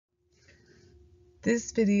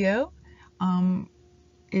This video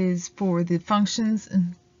is for the functions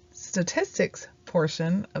and statistics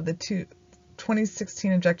portion of the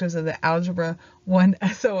 2016 objectives of the Algebra 1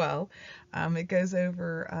 SOL. It goes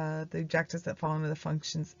over the objectives that fall into the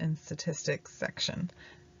functions and statistics section.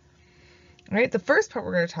 All right, the first part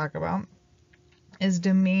we're going to talk about is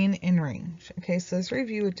domain and range. Okay, so let's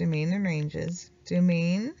review what domain and range is.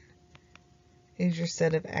 Domain is your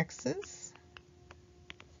set of x's.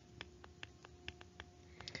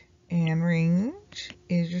 And range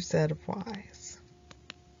is your set of y's.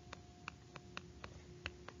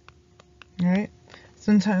 All right.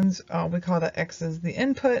 Sometimes we call the x's the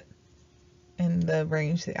input and the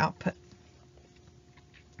range the output.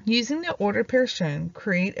 Using the ordered pair shown,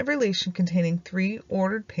 create a relation containing 3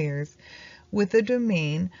 ordered pairs with a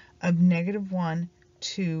domain of -1,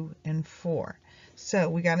 2, and 4. So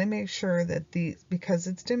we got to make sure that these, because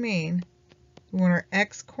it's domain, we want our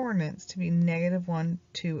x coordinates to be -1,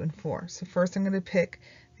 2, and 4. So first I'm going to pick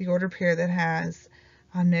the ordered pair that has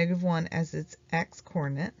 -1 as its x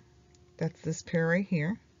coordinate. That's this pair right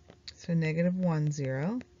here. So -1,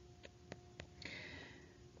 0.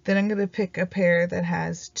 Then I'm going to pick a pair that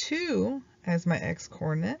has 2 as my x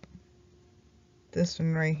coordinate. This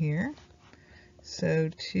one right here. So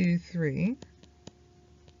 2, 3.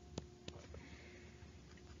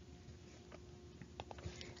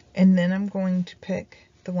 And then I'm going to pick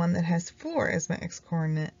the one that has 4 as my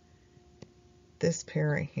x-coordinate, this pair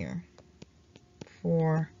right here,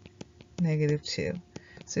 4, -2.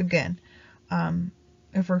 So again,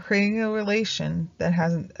 if we're creating a relation that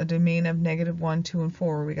has a domain of -1, 2, and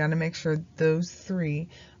 4, we got to make sure those 3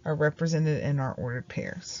 are represented in our ordered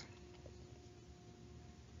pairs.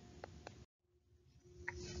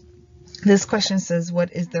 This question says,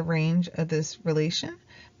 what is the range of this relation?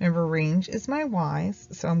 Remember, range is my y's,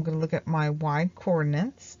 so I'm going to look at my y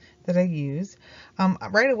coordinates that I use.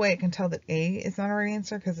 Right away, I can tell that A is not our right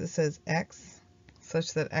answer because it says x,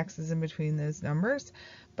 such that x is in between those numbers,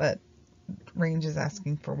 but range is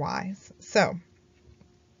asking for y's. So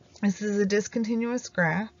this is a discontinuous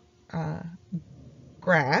graph. So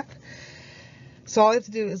all I have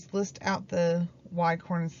to do is list out the y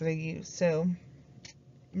coordinates that I use. So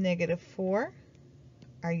 -4,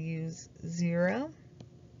 I use 0.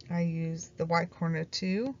 I use the y coordinate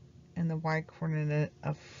 2 and the y coordinate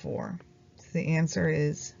of 4. So the answer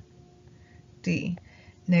is D.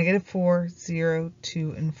 -4, 0,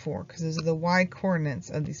 2, and 4, because those are the y coordinates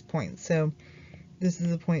of these points. So this is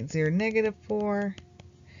the point 0, -4.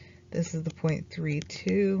 This is the point 3,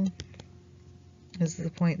 2. This is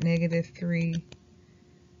the point -3,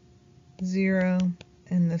 0.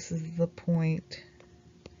 And this is the point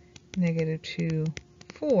 -2,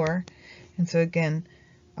 4. And so again,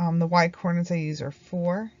 the y coordinates I use are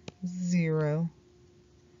 4, 0,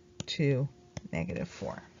 2,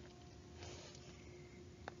 -4.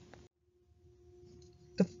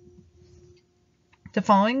 The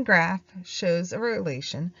following graph shows a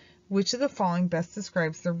relation. Which of the following best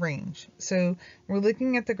describes the range? So we're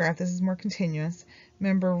looking at the graph. This is more continuous.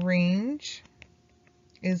 Remember, range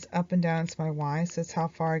is up and down. It's my y, so it's how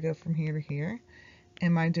far I go from here to here.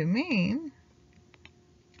 And my domain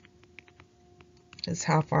is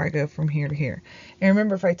how far I go from here to here. And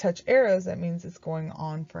remember, if I touch arrows, that means it's going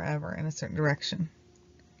on forever in a certain direction,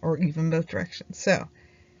 or even both directions. So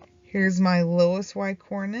here's my lowest y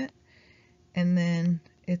coordinate, and then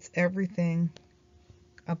it's everything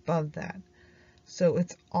above that. So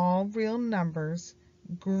it's all real numbers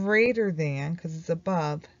greater than, because it's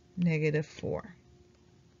above, -4.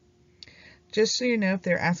 Just so you know, if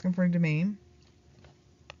they're asking for a domain,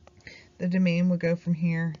 the domain would go from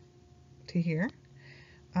here to here.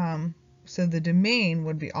 So the domain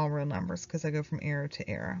would be all real numbers because I go from arrow to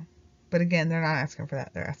arrow. But again, they're not asking for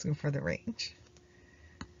that. They're asking for the range.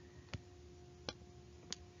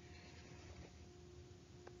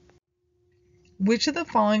 Which of the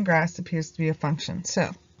following graphs appears to be a function?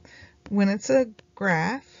 So when it's a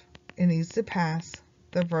graph, it needs to pass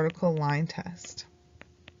the vertical line test.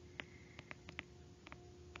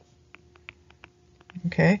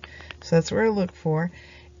 Okay, so that's where I look for.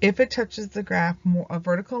 If it touches the graph, a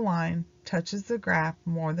vertical line touches the graph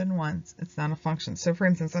more than once, it's not a function. So for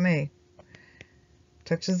instance, on A,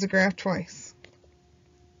 touches the graph twice,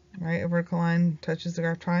 right? A vertical line touches the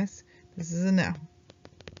graph twice. This is a no.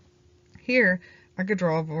 Here, I could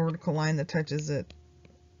draw a vertical line that touches it.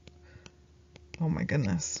 Oh my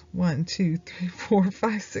goodness. 1, 2, 3, 4,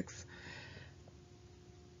 5, 6.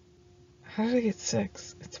 How did I get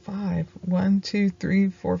 6? It's 5. 1, 2, 3,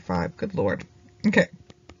 4, 5. Good Lord. Okay.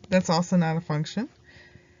 That's also not a function.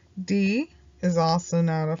 D is also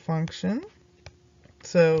not a function.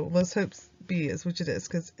 So let's hope b is, which it is,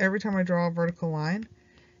 because every time I draw a vertical line,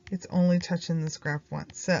 it's only touching this graph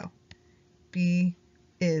once. So b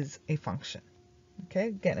is a function. Okay,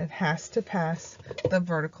 again, it has to pass the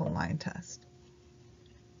vertical line test.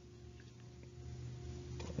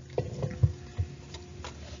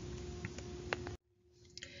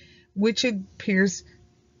 Which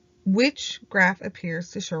graph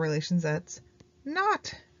appears to show relations that's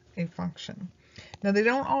not a function? Now, they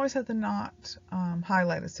don't always have the not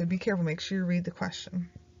highlighted, so be careful. Make sure you read the question.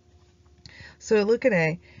 So look at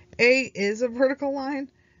A. A is a vertical line,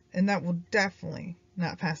 and that will definitely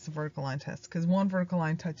not pass the vertical line test because one vertical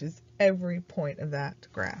line touches every point of that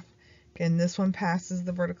graph. Again, this one passes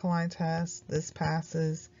the vertical line test, this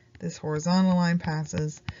passes, this horizontal line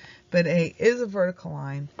passes, but A is a vertical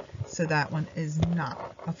line, so that one is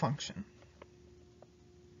not a function.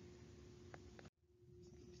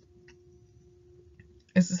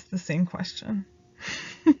 Is this the same question?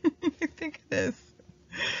 I think it is.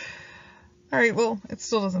 All right, well, it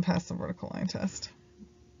still doesn't pass the vertical line test.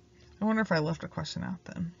 I wonder if I left a question out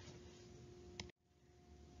then.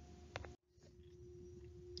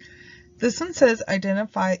 This one says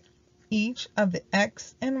identify each of the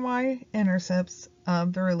x and y intercepts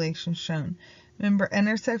of the relation shown. Remember,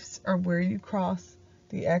 intercepts are where you cross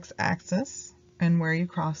the x-axis and where you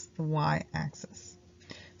cross the y-axis.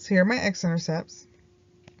 So here are my x-intercepts.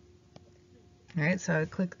 All right, so I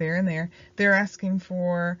click there and there. They're asking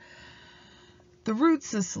for the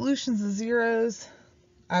roots, the solutions, the zeros.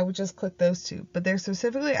 I would just click those two, but they're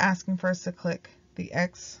specifically asking for us to click the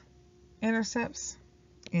x-intercepts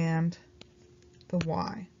and the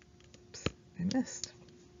y. Oops, I missed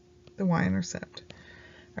the y-intercept.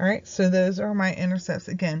 All right, so those are my intercepts.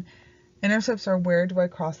 Again, intercepts are where do I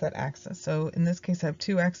cross that axis. So in this case, I have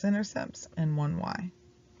two x-intercepts and one y.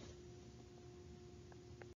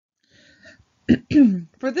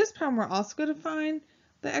 For this problem, we're also going to find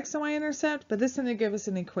the x and y intercept, but this is going to give us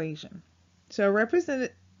an equation. So a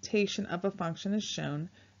representation of a function is shown.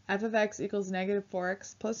 F of x equals negative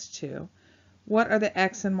 4x plus 2. What are the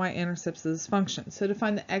x and y intercepts of this function? So to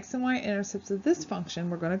find the x and y intercepts of this function,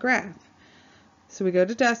 we're going to graph. So we go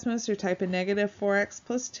to Desmos, you type in negative 4x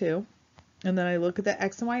plus 2, and then I look at the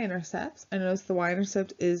x and y intercepts. I notice the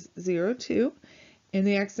y-intercept is 0, 2, and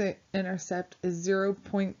the x-intercept is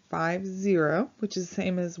 0.50, which is the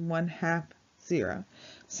same as 1/2 0.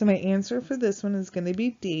 So my answer for this one is going to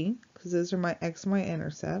be D, because those are my x and y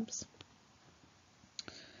intercepts.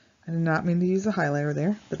 I did not mean to use a highlighter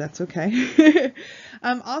there, but that's okay.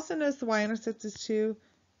 Also notice the y-intercept is 2,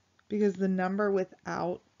 because the number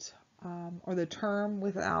without, or the term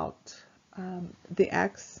without the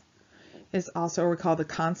x is also, or we call the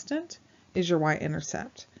constant, is your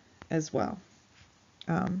y-intercept as well.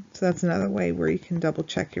 So that's another way where you can double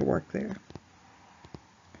check your work there.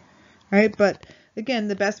 All right, but again,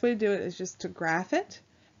 the best way to do it is just to graph it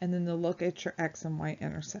and then to look at your x and y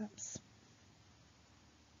intercepts.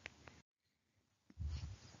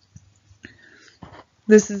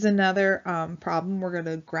 This is another problem. We're going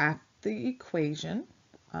to graph the equation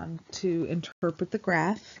to interpret the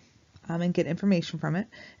graph and get information from it.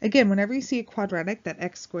 Again, whenever you see a quadratic, that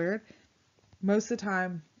x squared, most of the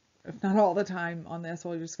time, if not all the time on this,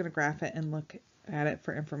 we're just going to graph it and look at it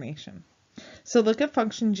for information. So look at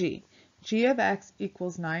function g. G of x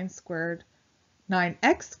equals 9x squared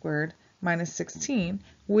minus 16,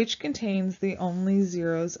 which contains the only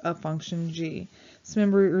zeros of function g. So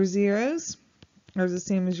remember, your zeros are the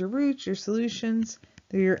same as your roots, your solutions.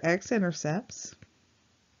 They're your x-intercepts.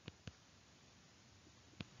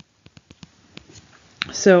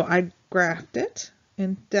 So I graphed it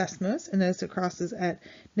in Desmos, and notice it crosses at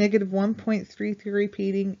negative 1.33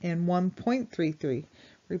 repeating and 1.33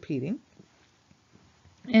 repeating.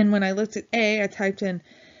 And when I looked at A, I typed in,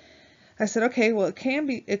 I said, okay, well,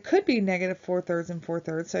 it could be negative 4/3 and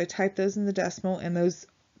 4/3. So I typed those in the decimal, and those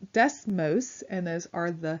Desmos, and those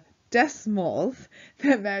are the decimals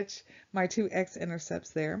that match my two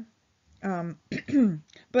x-intercepts there.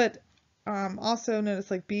 But also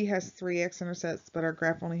notice like B has 3 x-intercepts, but our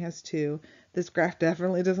graph only has 2. This graph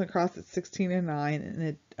definitely doesn't cross at 16 and 9, and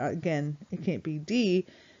it again, it can't be D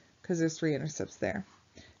because there's 3 intercepts there.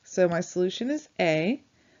 So my solution is A.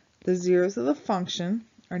 The zeros of the function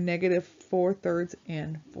are negative 4/3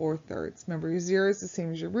 and 4/3. Remember, your zero is the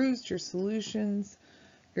same as your roots, your solutions,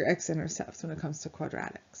 your x-intercepts when it comes to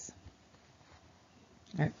quadratics.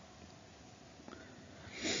 All right.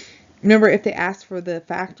 Remember, if they ask for the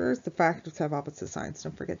factors have opposite signs.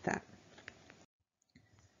 Don't forget that.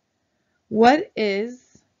 What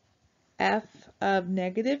is f of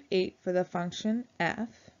negative 8 for the function f?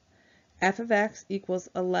 F of x equals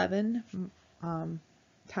 11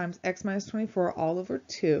 times x minus 24 all over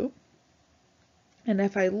 2. And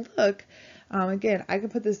if I look, again, I can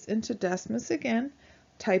put this into Desmos again,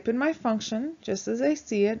 type in my function just as I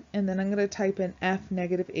see it, and then I'm going to type in f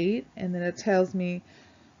negative 8, and then it tells me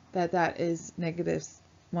that that is negative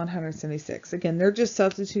 176. Again, they're just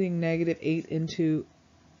substituting negative 8 into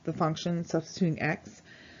the function, substituting x,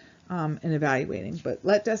 and evaluating. But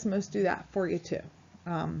let Desmos do that for you too.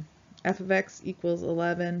 F of x equals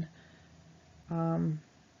 11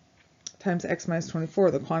 times x minus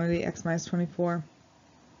 24, the quantity x minus 24,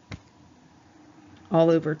 all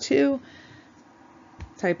over 2.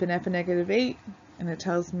 Type in f of negative 8, and it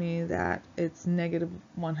tells me that it's negative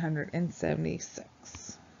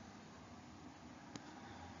 176.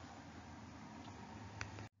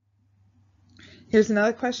 Here's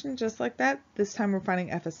another question just like that. This time we're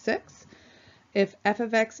finding f of 6. If f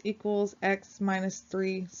of x equals x minus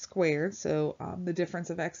 3 squared, so the difference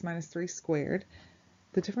of x minus 3 squared,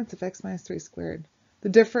 the difference of x minus 3 squared, the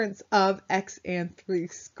difference of x and 3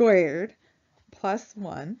 squared plus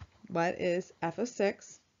 1, what is f of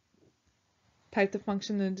 6? Type the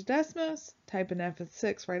function into Desmos, type in f of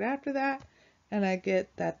 6 right after that, and I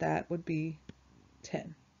get that that would be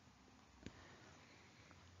 10.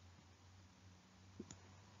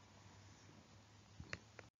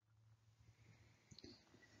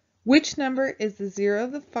 Which number is the 0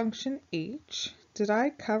 of the function h? Did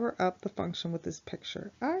I cover up the function with this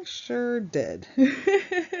picture? I sure did.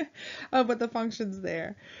 Oh, but the function's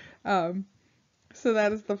there. So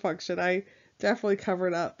that is the function. I definitely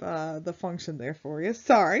covered up the function there for you.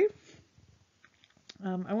 Sorry.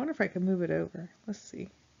 I wonder if I can move it over. Let's see.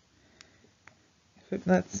 If it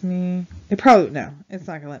lets me. It probably, no, it's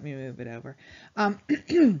not going to let me move it over.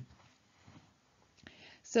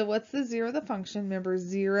 So what's the 0 of the function? Remember,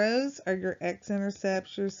 zeros are your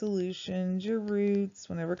x-intercepts, your solutions, your roots,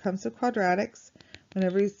 whenever it comes to quadratics.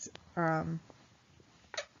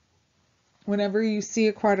 Whenever you see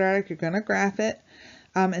a quadratic, you're going to graph it.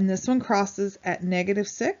 And this one crosses at negative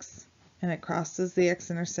 6, and it crosses the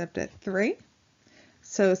x-intercept at 3.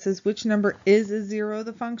 So it says which number is a 0 of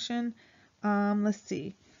the function? Let's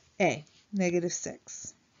see. A, negative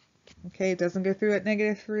 6. Okay, it doesn't go through at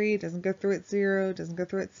negative 3, it doesn't go through at 0, it doesn't go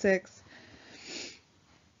through at 6.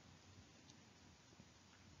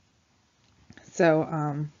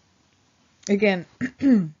 So, again,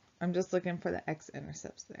 I'm just looking for the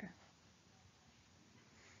x-intercepts there.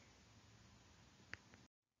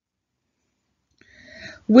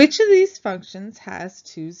 Which of these functions has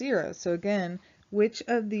 2 zeros? So again, which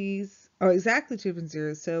of these, oh, exactly 2 different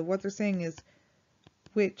zeros. So what they're saying is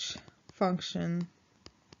which function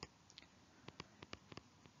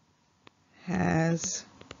has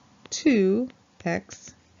 2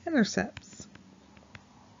 x-intercepts.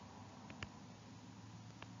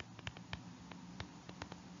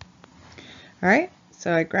 All right,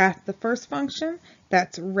 so I graphed the first function.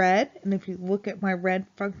 That's red, and if you look at my red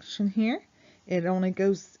function here, it only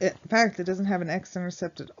goes, in fact, it doesn't have an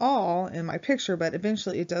x-intercept at all in my picture, but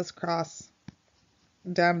eventually it does cross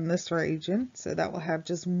down in this region, so that will have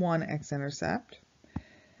just one x-intercept.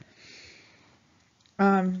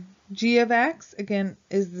 G of x, again,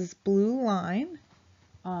 is this blue line.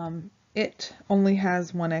 It only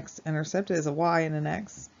has one x-intercept. It is a y and an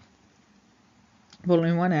x, but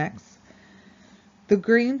only one x. The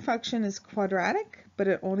green function is quadratic, but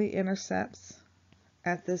it only intercepts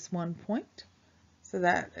at this one point. So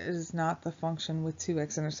that is not the function with 2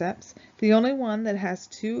 x-intercepts. The only one that has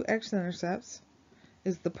 2 x-intercepts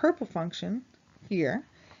is the purple function here.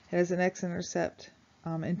 It has an x-intercept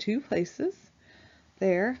in 2 places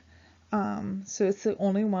there. So it's the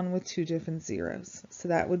only one with 2 different zeros. So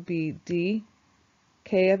that would be d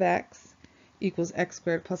k of x equals x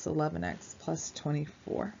squared plus 11x plus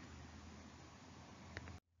 24.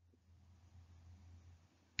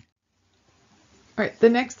 All right, the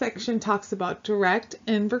next section talks about direct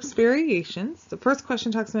inverse variations. The first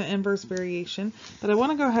question talks about inverse variation, but I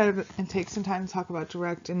want to go ahead and take some time to talk about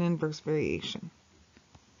direct and inverse variation.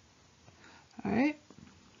 All right.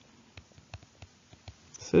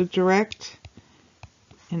 So direct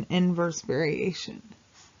and inverse variation.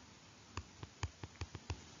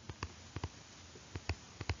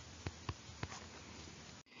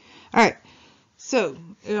 All right, so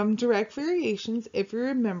direct variations, if you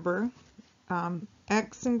remember,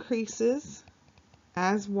 x increases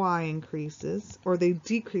as y increases, or they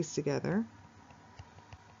decrease together.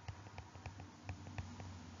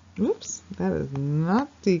 Oops, that is not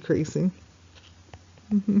decreasing.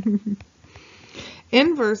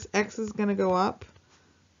 Inverse, x is going to go up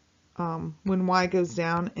when y goes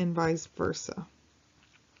down, and vice versa.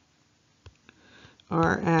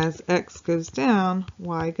 or as x goes down,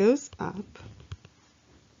 y goes up.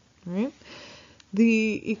 Right?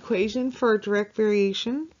 The equation for direct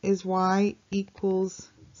variation is y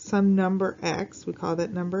equals some number x. We call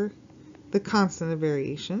that number the constant of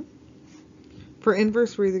variation. For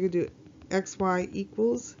inverse, we're either going to do xy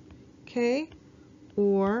equals k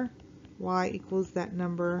or y equals that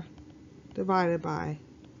number divided by,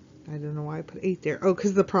 I don't know why I put 8 there. Oh,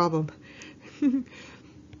 because of the problem.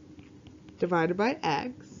 Divided by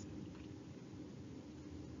x.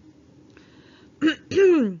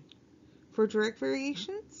 For direct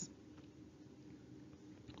variations,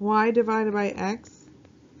 y divided by x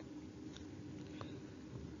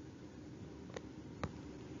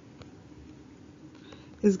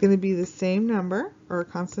is going to be the same number, or a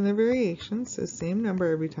constant of variation, so same number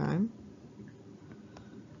every time.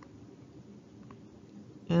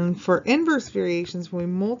 And for inverse variations, when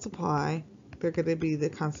we multiply, they're going to be the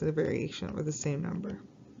constant of variation, or the same number.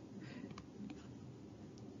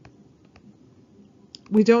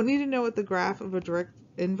 We don't need to know what the graph of a direct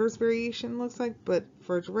inverse variation looks like, but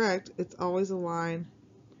for direct, it's always a line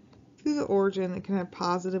through the origin. It can have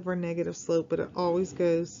positive or negative slope, but it always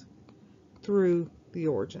goes through the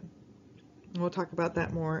origin. And we'll talk about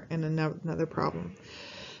that more in another problem.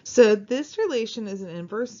 So this relation is an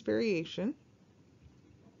inverse variation.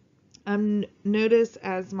 Notice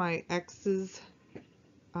as my x's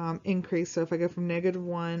increase, so if I go from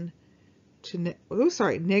 -1 to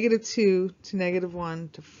 -2 to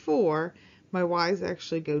 -1 to 4, my y's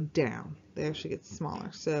actually go down. They actually get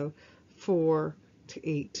smaller. So 4 to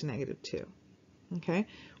 8 to -2. Okay,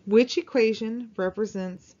 which equation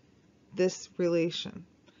represents this relation?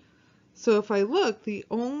 So if I look, the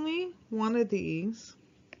only one of these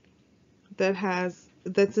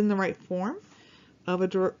that's in the right form of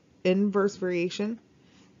a inverse variation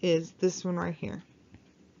is this one right here.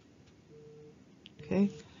 Okay.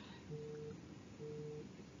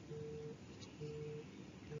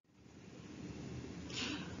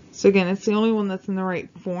 So again, it's the only one that's in the right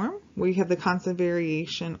form. We have the constant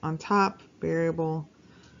variation on top, variable,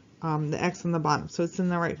 the x on the bottom. So it's in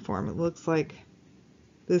the right form. It looks like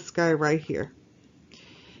this guy right here.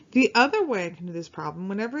 The other way I can do this problem,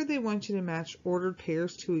 whenever they want you to match ordered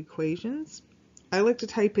pairs to equations, I like to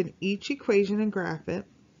type in each equation and graph it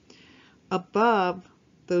above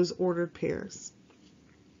those ordered pairs.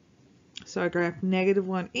 So I graph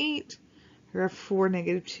 -1, 8, I graph 4,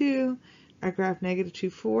 -2, I graph -2,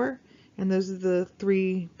 4, and those are the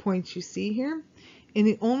 3 points you see here. And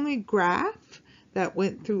the only graph that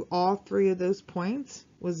went through all 3 of those points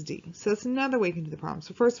was D. So that's another way you can do the problem.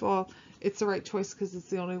 So first of all, it's the right choice because it's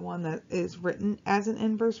the only one that is written as an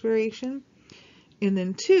inverse variation. And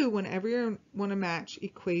then 2, whenever you want to match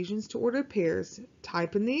equations to ordered pairs,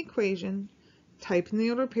 type in the equation, type in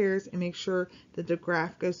the ordered pairs, and make sure that the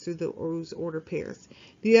graph goes through those ordered pairs.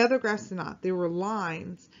 The other graphs did not. There were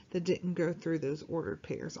lines that didn't go through those ordered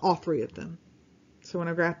pairs, all 3 of them. So when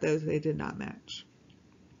I graphed those, they did not match.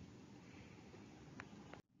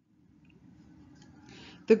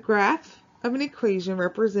 The graph of an equation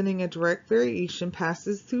representing a direct variation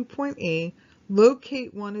passes through point A.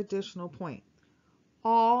 Locate one additional point.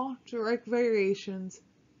 All direct variations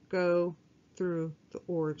go through the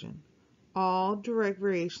origin. All direct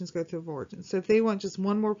variations go through the origin. So if they want just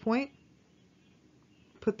one more point,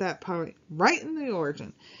 put that point right in the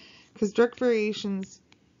origin. Because direct variations,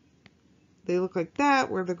 they look like that,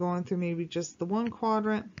 where they're going through maybe just the one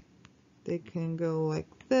quadrant. They can go like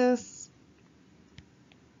this,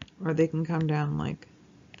 or they can come down like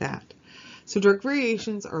that. So direct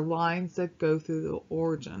variations are lines that go through the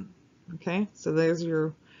origin. Okay, so there's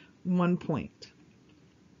your 1 point.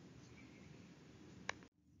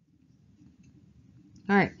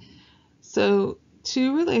 All right, so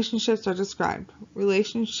 2 relationships are described.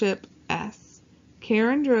 Relationship S.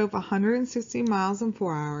 Karen drove 160 miles in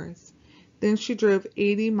 4 hours. Then she drove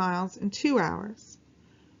 80 miles in 2 hours.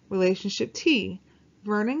 Relationship T.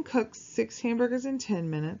 Vernon cooked 6 hamburgers in 10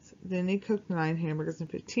 minutes. Then he cooked 9 hamburgers in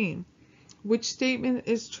 15. Which statement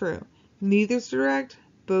is true? Neither is direct,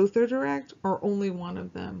 both are direct, or only one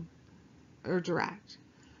of them are direct.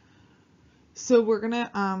 So we're going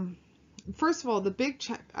to, first of all, the big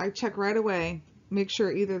check, I check right away, make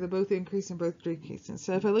sure either they're both increasing or both decreasing.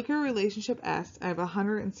 So if I look at relationship S, I have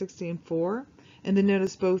 160 and 4, and then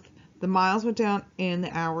notice both the miles went down and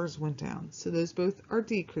the hours went down. So those both are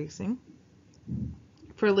decreasing.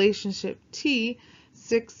 For relationship T,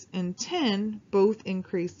 6 and 10 both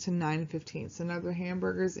increase to 9 and 15. So now the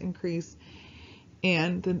hamburgers increase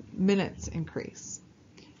and the minutes increase.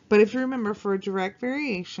 But if you remember, for a direct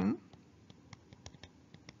variation,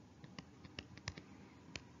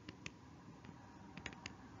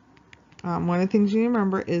 One of the things you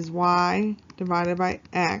remember is y divided by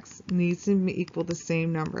x needs to equal the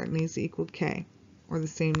same number. It needs to equal k, or the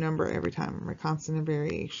same number every time, remember, constant of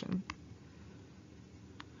variation.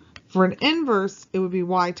 For an inverse, it would be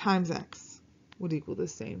y times x would equal the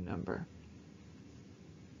same number.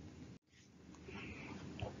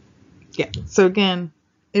 Yeah, so again,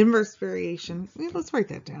 inverse variation, let's write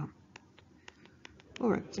that down.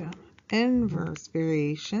 We'll write it down. Inverse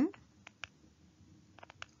variation,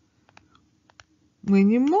 when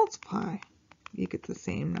you multiply, you get the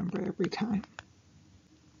same number every time.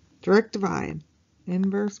 Direct divide,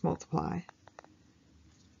 inverse multiply.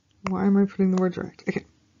 Why am I putting the word direct? Okay,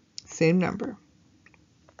 same number.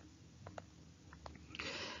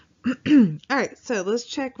 All right, so let's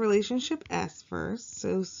check relationship S first.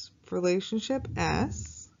 So for relationship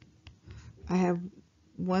S, I have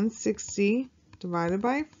 160 divided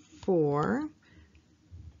by 4,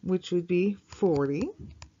 which would be 40.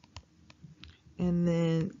 And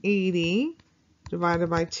then 80 divided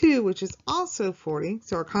by 2, which is also 40.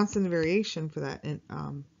 So our constant of variation for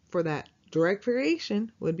that direct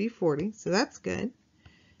variation would be 40. So that's good.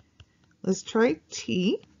 Let's try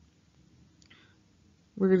T.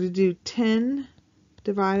 We're going to do 10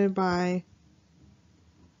 divided by,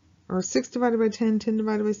 or 6 divided by 10, 10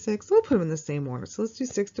 divided by 6. We'll put them in the same order. So let's do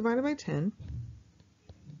 6 divided by 10.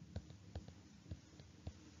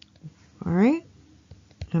 All right.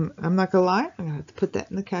 And I'm not going to lie, I'm going to have to put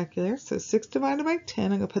that in the calculator. So 6 divided by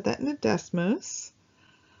 10, I'm going to put that in the Desmos.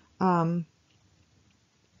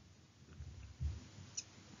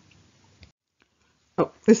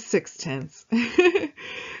 It's 6/10.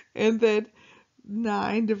 And then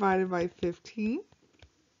 9 divided by 15.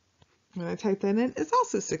 When I type that in, it's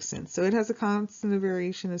also 6/10. So it has a constant of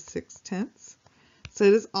variation of 6/10. So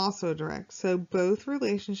it is also direct. So both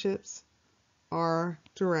relationships are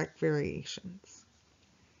direct variations.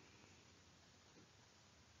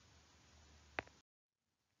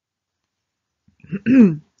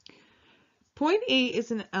 Point A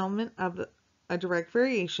is an element of a direct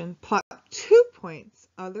variation. Plot 2 points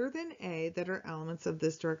other than A that are elements of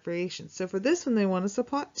this direct variation. So for this one, they want us to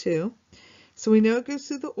plot 2. So we know it goes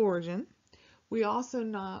through the origin. We also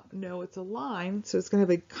know it's a line, so it's going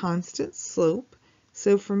to have a constant slope.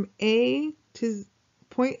 So from A to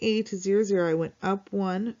point A to 0, 0, I went up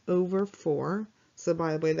 1 over 4. So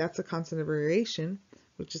by the way, that's a constant of variation,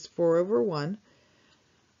 which is 4 over 1.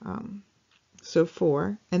 So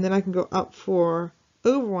 4. And then I can go up 4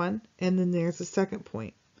 over 1, and then there's the second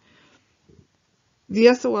point.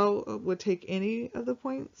 The SOL would take any of the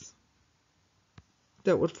points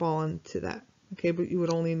that would fall into that. Okay, but you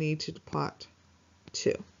would only need to plot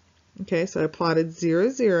 2. Okay, so I plotted 0,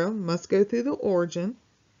 0, must go through the origin.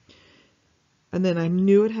 And then I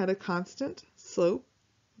knew it had a constant slope.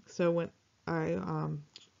 So when I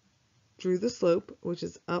drew the slope, which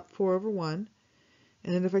is up 4 over 1.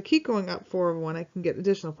 And then if I keep going up 4 over 1, I can get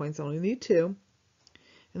additional points. I only need 2.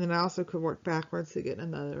 And then I also could work backwards to get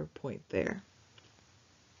another point there.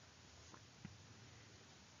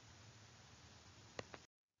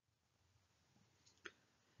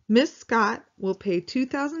 Miss Scott will pay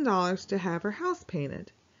 $2,000 to have her house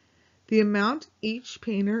painted. The amount each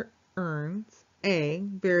painter earns, A,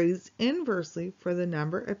 varies inversely for the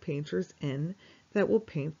number of painters in that will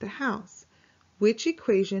paint the house. Which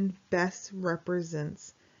equation best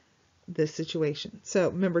represents this situation? So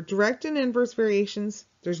remember, direct and inverse variations,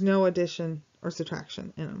 there's no addition or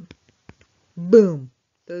subtraction in them. Boom,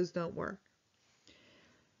 those don't work.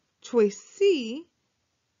 Choice C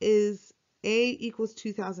is A equals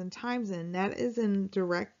 2,000 times N. That is in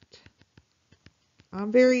direct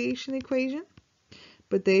variation equation,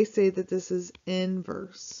 but they say that this is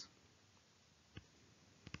inverse.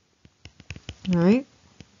 All right,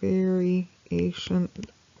 variation.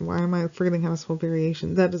 Why am I forgetting how to spell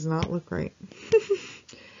variation? That does not look right.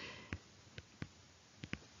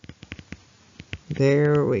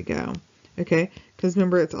 There we go. Okay, because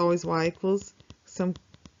remember, it's always y equals some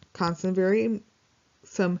constant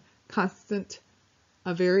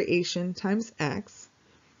of variation times x.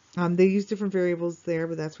 They use different variables there,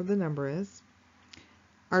 but that's where the number is.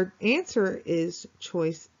 Our answer is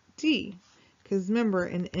choice D, because remember,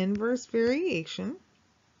 an inverse variation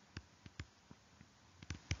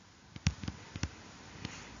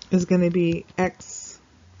is going to be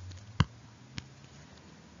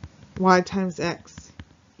y times x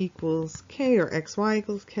equals k, or xy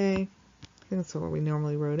equals k. I think that's where we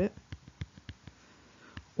normally wrote it.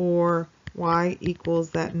 Or y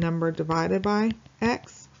equals that number divided by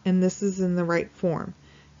x, and this is in the right form,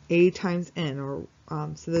 a times n,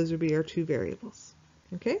 so those would be our two variables.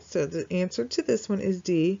 Okay, so the answer to this one is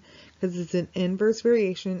D, because it's an inverse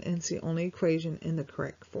variation and it's the only equation in the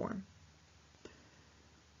correct form.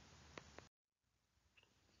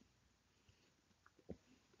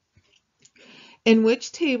 In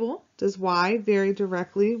which table does y vary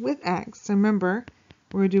directly with x? So remember,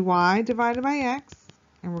 we're going to do y divided by x,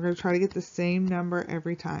 and we're going to try to get the same number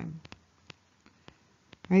every time.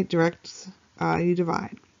 Right? Direct, you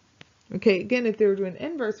divide. Okay, again, if they were doing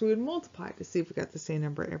inverse, we would multiply to see if we got the same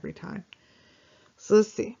number every time. So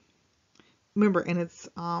let's see. Remember, and it's,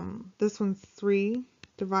 this one's 3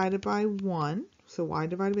 divided by 1. So y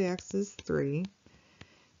divided by x is 3.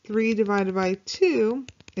 3 divided by 2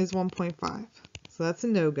 is 1.5. So that's a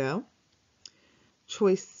no-go.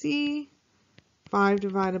 Choice C, 5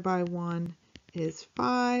 divided by 1 is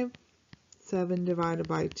 5. 7 divided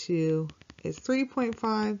by 2 is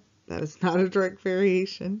 3.5. That is not a direct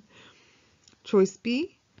variation. Choice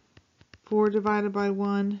B, 4 divided by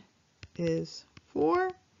 1 is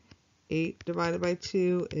 4. 8 divided by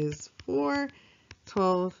 2 is 4.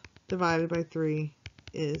 12 divided by 3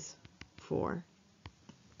 is 4.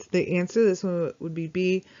 So the answer to this one would be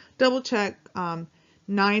B. Double check.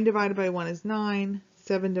 9 divided by 1 is 9.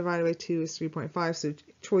 7 divided by 2 is 3.5. So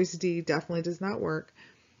choice D definitely does not work.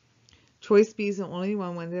 Choice B is the only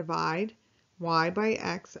one. When I divide y by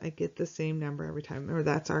x, I get the same number every time. Remember,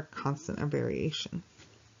 that's our constant of variation.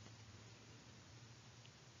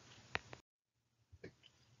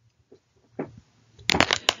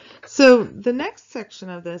 So the next section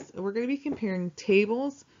of this, we're going to be comparing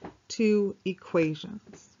tables to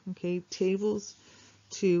equations. Okay, tables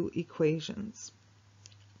to equations.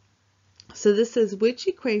 So this says which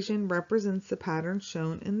equation represents the pattern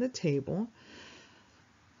shown in the table.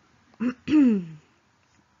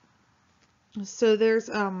 So there's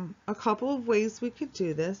a couple of ways we could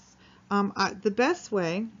do this. The best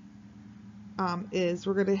way is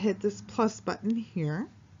we're going to hit this plus button here.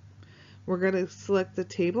 We're going to select the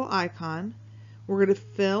table icon. We're going to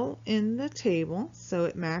fill in the table so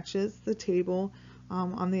it matches the table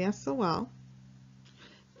on the SOL.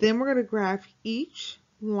 Then we're going to graph each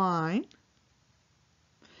line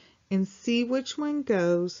and see which one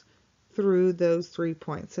goes through those 3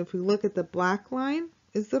 points. So if we look at the black line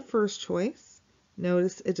is the first choice.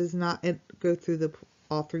 Notice it does not go through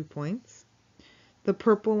all 3 points. The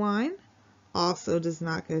purple line also does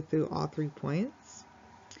not go through all 3 points.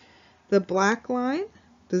 The black line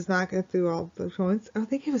does not go through all the points. Oh,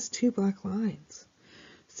 they give us 2 black lines.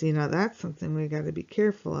 See, now that's something we got to be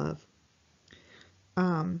careful of.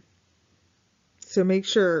 So make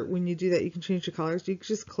sure when you do that, you can change the colors. You can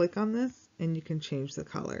just click on this and you can change the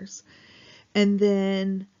colors. And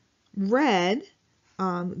then red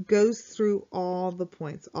goes through all the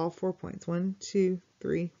points, all 4 points. 1, 2,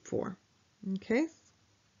 3, 4. Okay.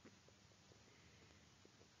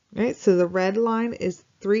 All right, so the red line is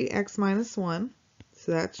 3x minus 1.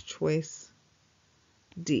 So that's choice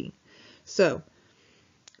D. So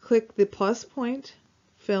click the plus point,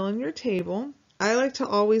 fill in your table. I like to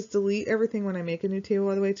always delete everything when I make a new table,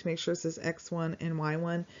 by the way, to make sure it says x1 and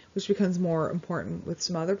y1, which becomes more important with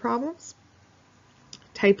some other problems.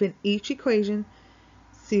 Type in each equation,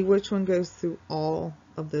 see which one goes through all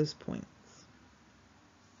of those points.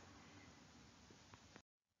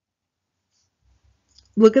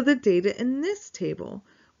 Look at the data in this table.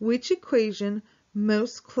 Which equation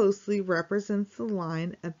most closely represents the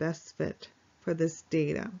line of best fit for this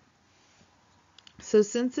data? So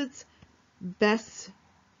since it's best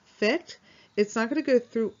fit, it's not going to go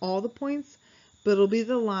through all the points, but it'll be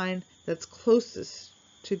the line that's closest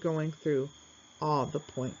to going through all the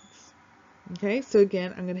points. Okay, so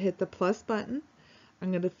again, I'm going to hit the plus button. I'm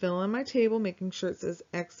going to fill in my table, making sure it says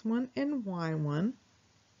x1 and y1.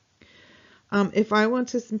 If I want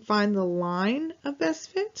to find the line of best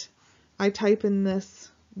fit, I type in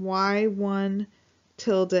this y1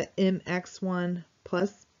 tilde mx1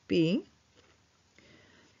 plus b.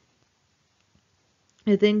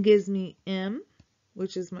 It then gives me m,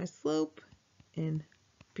 which is my slope, and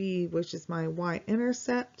b, which is my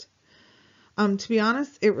y-intercept. To be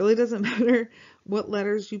honest, it really doesn't matter what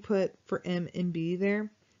letters you put for m and b there,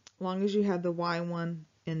 as long as you have the y1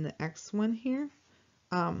 and the x1 here.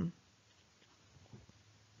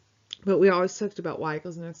 But we always talked about y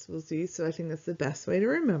equals mx equals z, so I think that's the best way to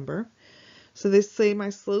remember. So they say my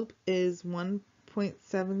slope is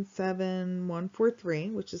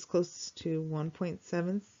 1.77143, which is close to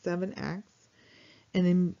 1.77x. And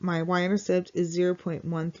then my y-intercept is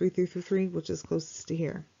 0.13333, which is closest to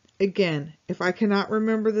here. Again, if I cannot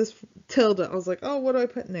remember this tilde, I was like, oh, what do I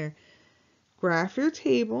put in there? Graph your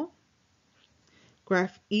table,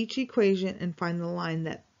 graph each equation, and find the line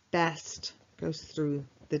that best goes through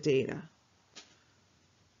the data.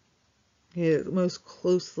 Okay, it most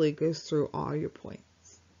closely goes through all your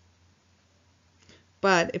points.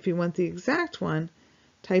 But if you want the exact one,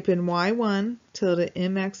 type in y1 tilde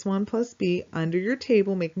mx1 plus b under your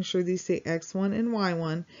table, making sure these say x1 and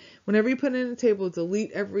y1. Whenever you put it in a table,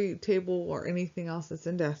 delete every table or anything else that's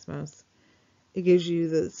in Desmos. It gives you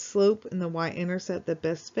the slope and the y-intercept that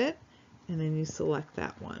best fit, and then you select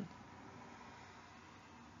that one.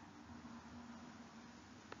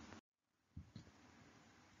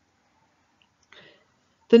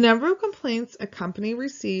 The number of complaints a company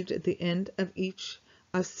received at the end of each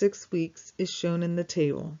of 6 weeks is shown in the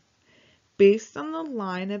table. Based on the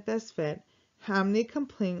line of best fit, how many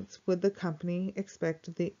complaints would the company expect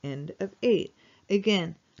at the end of 8?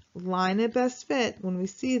 Again, line of best fit, when we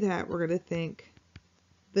see that, we're going to think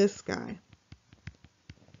this guy.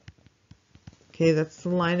 Okay, that's the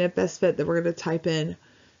line of best fit that we're going to type in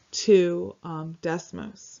to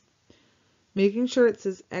Desmos. Making sure it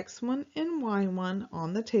says X1 and Y1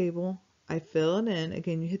 on the table, I fill it in.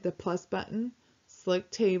 Again, you hit the plus button,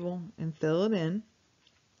 select table, and fill it in.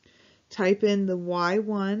 Type in the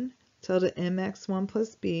Y1 tilde MX1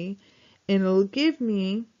 plus B, and it'll give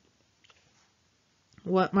me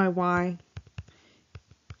what my Y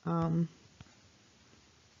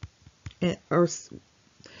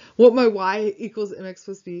what my Y equals MX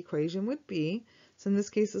plus B equation would be. So in this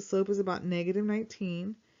case, the slope is about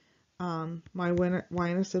 -19. My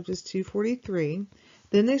y-intercept is 243.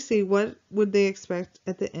 Then they say, what would they expect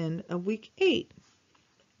at the end of week 8?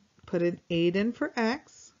 Put an 8 in for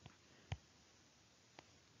x.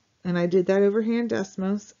 And I did that over here in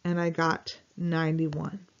Desmos, and I got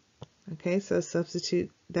 91. Okay, so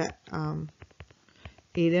substitute that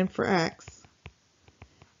 8 in for x,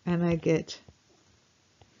 and I get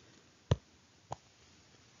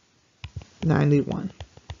 91.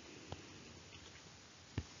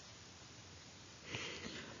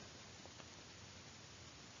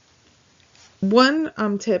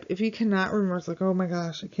 One tip, if you cannot remember, it's like, oh my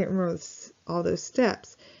gosh, I can't remember all those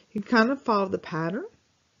steps, you kind of follow the pattern.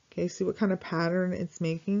 Okay, see what kind of pattern it's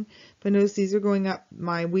making. But notice these are going up,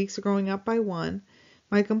 my weeks are going up by 1.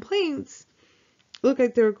 My complaints look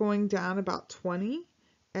like they're going down about 20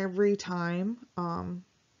 every time,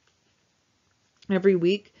 every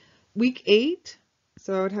week. Week 8,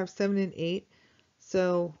 so I would have 7 and 8.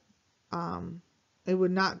 So it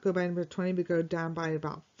would not go by number 20, but go down by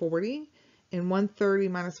about 40. And 130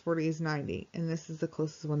 minus 40 is 90. And this is the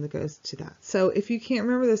closest one that goes to that. So if you can't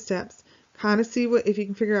remember the steps, kind of see if you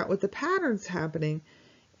can figure out what the pattern's happening,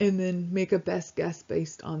 and then make a best guess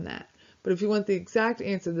based on that. But if you want the exact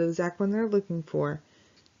answer, the exact one they're looking for,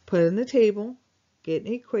 put it in the table, get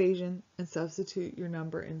an equation, and substitute your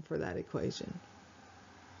number in for that equation.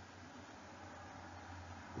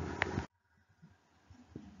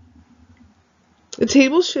 The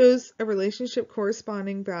table shows a relationship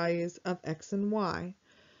corresponding values of x and y.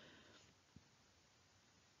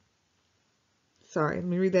 Sorry, let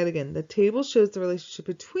me read that again. The table shows the relationship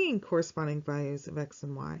between corresponding values of x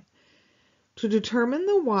and y. To determine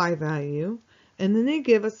the y value, and then they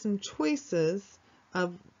give us some choices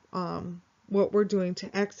of what we're doing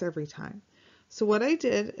to x every time. So what I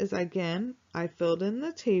did is, again, I filled in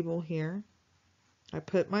the table here. I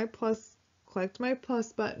put my plus, clicked my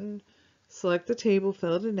plus button, select the table,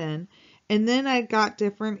 filled it in, and then I got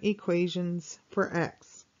different equations for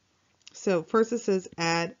x. So first it says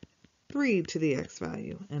add 3 to the x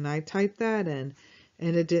value, and I typed that in,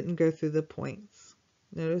 and it didn't go through the points.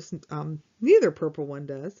 Notice neither purple one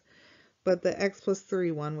does, but the x plus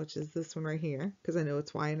 3 one, which is this one right here, because I know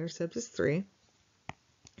its y-intercept is 3,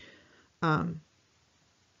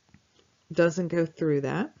 doesn't go through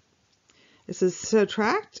that. It says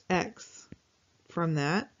subtract x from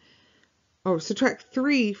that, or subtract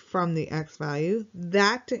 3 from the x value.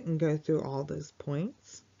 That didn't go through all those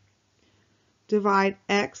points. Divide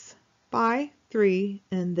x by 3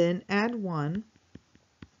 and then add 1.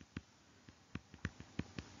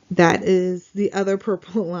 That is the other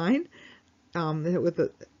purple line with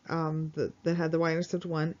the that had the y-intercept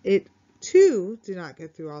 1. It too did not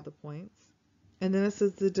get through all the points. And then it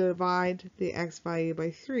says to divide the x value by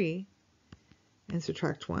 3 and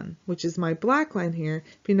subtract 1, which is my black line here.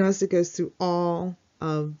 If you notice, it goes through all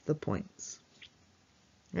of the points.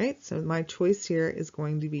 Right? So my choice here is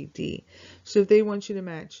going to be D. So if they want you to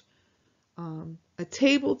match a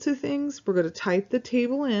table to things, we're going to type the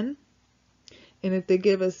table in. And if they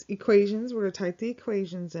give us equations, we're going to type the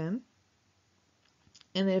equations in.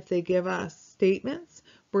 And if they give us statements,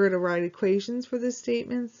 we're going to write equations for the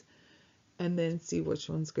statements and then see which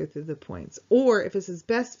ones go through the points. Or if it says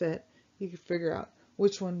best fit, you can figure out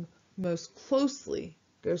which one most closely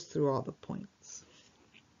goes through all the points.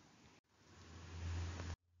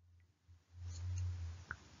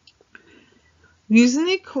 Using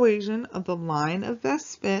the equation of the line of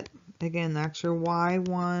best fit, again, that's your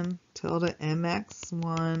y1 tilde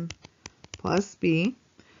mx1 plus b.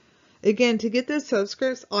 Again, to get those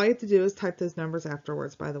subscripts, all you have to do is type those numbers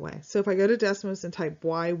afterwards, by the way. So if I go to Desmos and type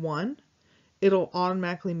y1, it'll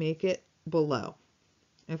automatically make it below.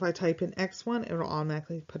 If I type in x1, it'll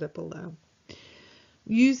automatically put it below.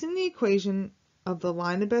 Using the equation of the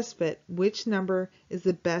line of best fit, which number is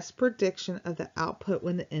the best prediction of the output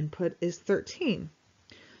when the input is 13?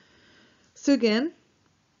 So again,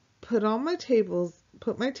 put my table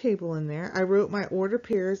in there. I wrote my order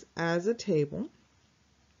pairs as a table.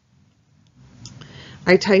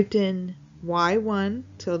 I typed in y1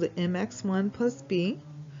 tilde mx1 plus b.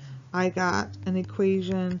 I got an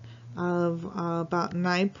equation of about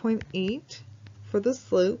 9.8 for the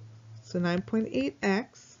slope, so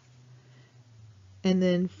 9.8x, and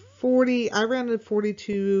then 40, I rounded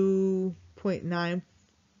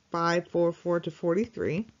 42.9544 to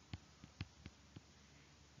 43.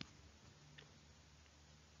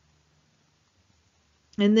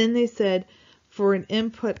 And then they said for an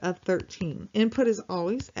input of 13. Input is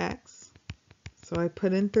always x, so I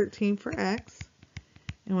put in 13 for x.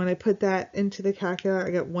 And when I put that into the calculator,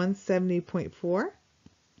 I got 170.4,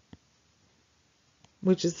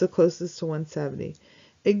 which is the closest to 170.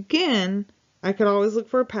 Again, I could always look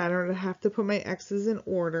for a pattern. I'd have to put my x's in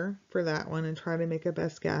order for that one and try to make a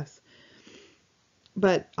best guess.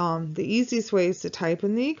 But the easiest way is to type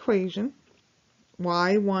in the equation,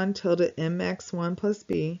 y1 tilde mx1 plus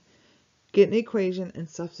b, get an equation, and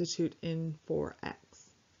substitute in for x.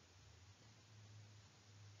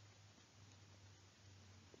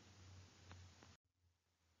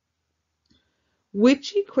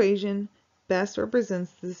 Which equation best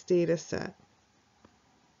represents this data set?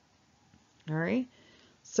 All right,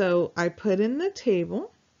 so I put in the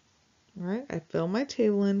table. All right, I fill my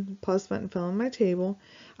table in, plus button, fill in my table.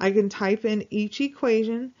 I can type in each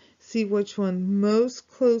equation, see which one most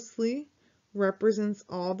closely represents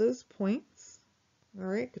all those points. All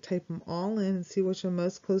right, I could type them all in and see which one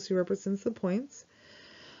most closely represents the points.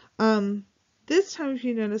 This time, if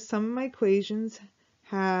you notice, some of my equations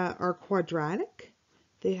are quadratic.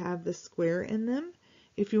 They have the square in them.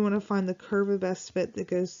 If you want to find the curve of best fit that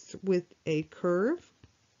goes with a curve,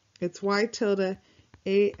 it's y tilde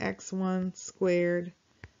ax1 squared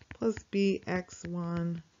plus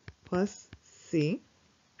bx1 plus c.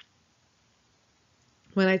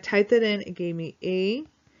 When I typed that in, it gave me A,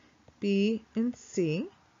 B, and C.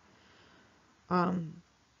 And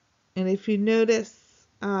if you notice,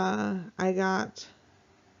 I got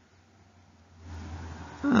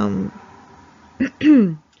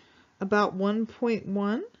about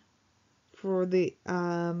 1.1 for the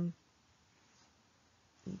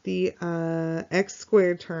x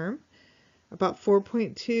squared term, about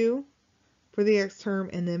 4.2 for the x term,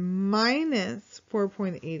 and then minus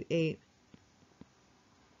 4.88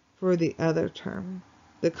 for the other term,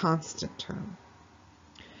 the constant term.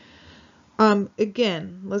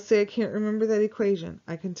 Again, let's say I can't remember that equation.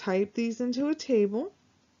 I can type these into a table,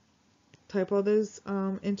 type all those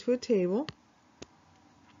into a table,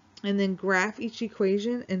 and then graph each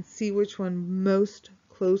equation and see which one most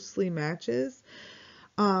closely matches.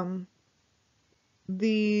 When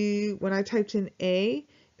I typed in A,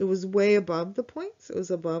 it was way above the points. It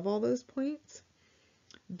was above all those points.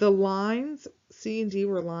 The lines, C and D,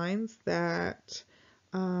 were lines that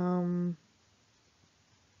were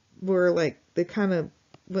like, they kind of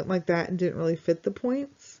went like that and didn't really fit the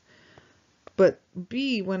points. But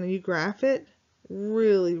B, when you graph it,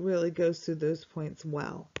 really, really goes through those points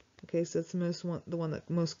well. Okay, so it's the one that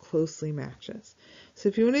most closely matches. So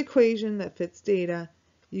if you want an equation that fits data,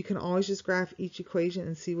 you can always just graph each equation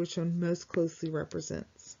and see which one most closely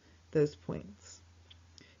represents those points.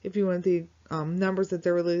 If you want the numbers that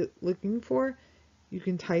they're really looking for, you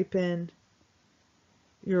can type in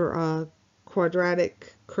your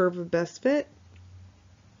quadratic curve of best fit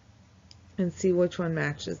and see which one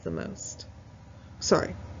matches the most.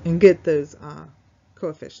 Sorry, and get those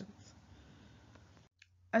coefficients.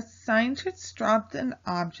 A scientist dropped an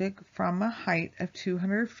object from a height of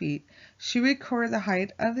 200 feet. She recorded the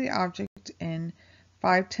height of the object in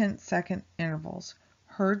 5/10 second intervals.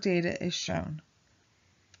 Her data is shown.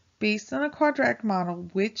 Based on a quadratic model,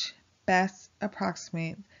 which best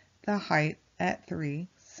approximate the height at 3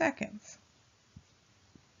 seconds?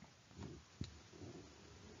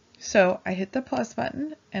 So I hit the plus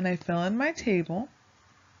button and I fill in my table.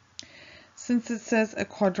 Since it says a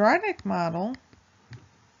quadratic model,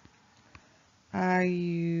 I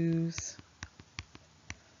use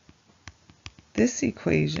this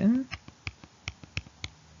equation.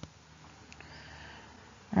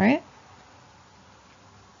 All right.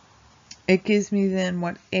 it gives me then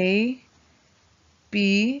what A,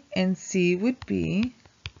 B, and C would be.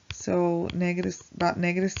 So about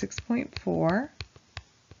negative 6.4,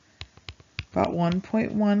 about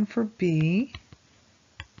 1.1 for B,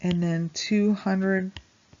 and then 200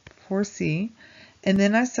 for C. And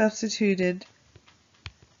then I substituted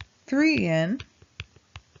 3 in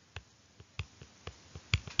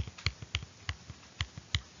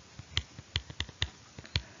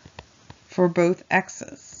for both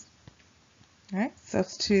x's. All right,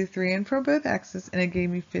 substitute 3 in for both x's, and it gave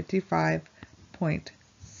me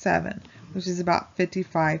 55.7, which is about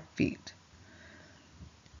 55 feet.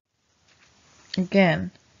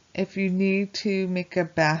 Again, if you need to make a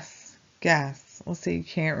best guess, let's say you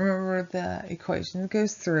can't remember the equation that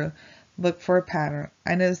goes through, look for a pattern.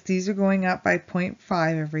 I notice these are going up by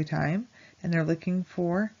 0.5 every time, and they're looking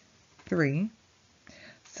for 3.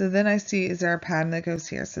 So then I see, is there a pattern that goes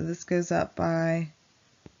here? So this goes up by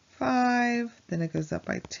 5, then it goes up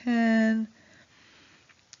by 10,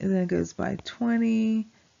 and then it goes by 20,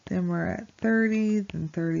 then we're at 30, then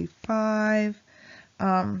 35.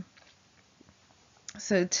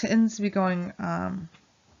 So it tends to be going,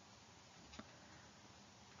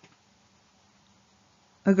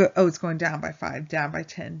 it's going down by 5, down by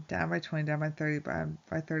 10, down by 20, down by 30,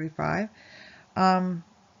 by 35.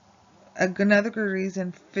 Another good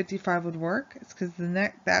reason 55 would work is because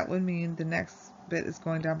that would mean the next bit is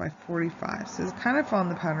going down by 45. So it's kind of following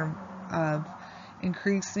the pattern of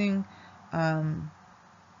increasing and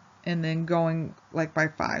then going like by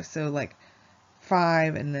 5. So like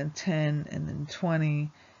 5 and then 10 and then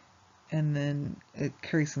 20 and then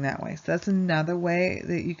increasing that way. So that's another way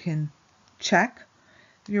that you can check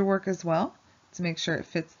your work as well to make sure it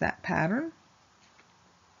fits that pattern.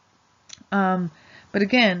 But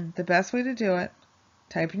again, the best way to do it,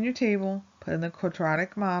 type in your table, put in the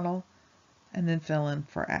quadratic model, and then fill in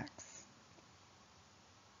for x.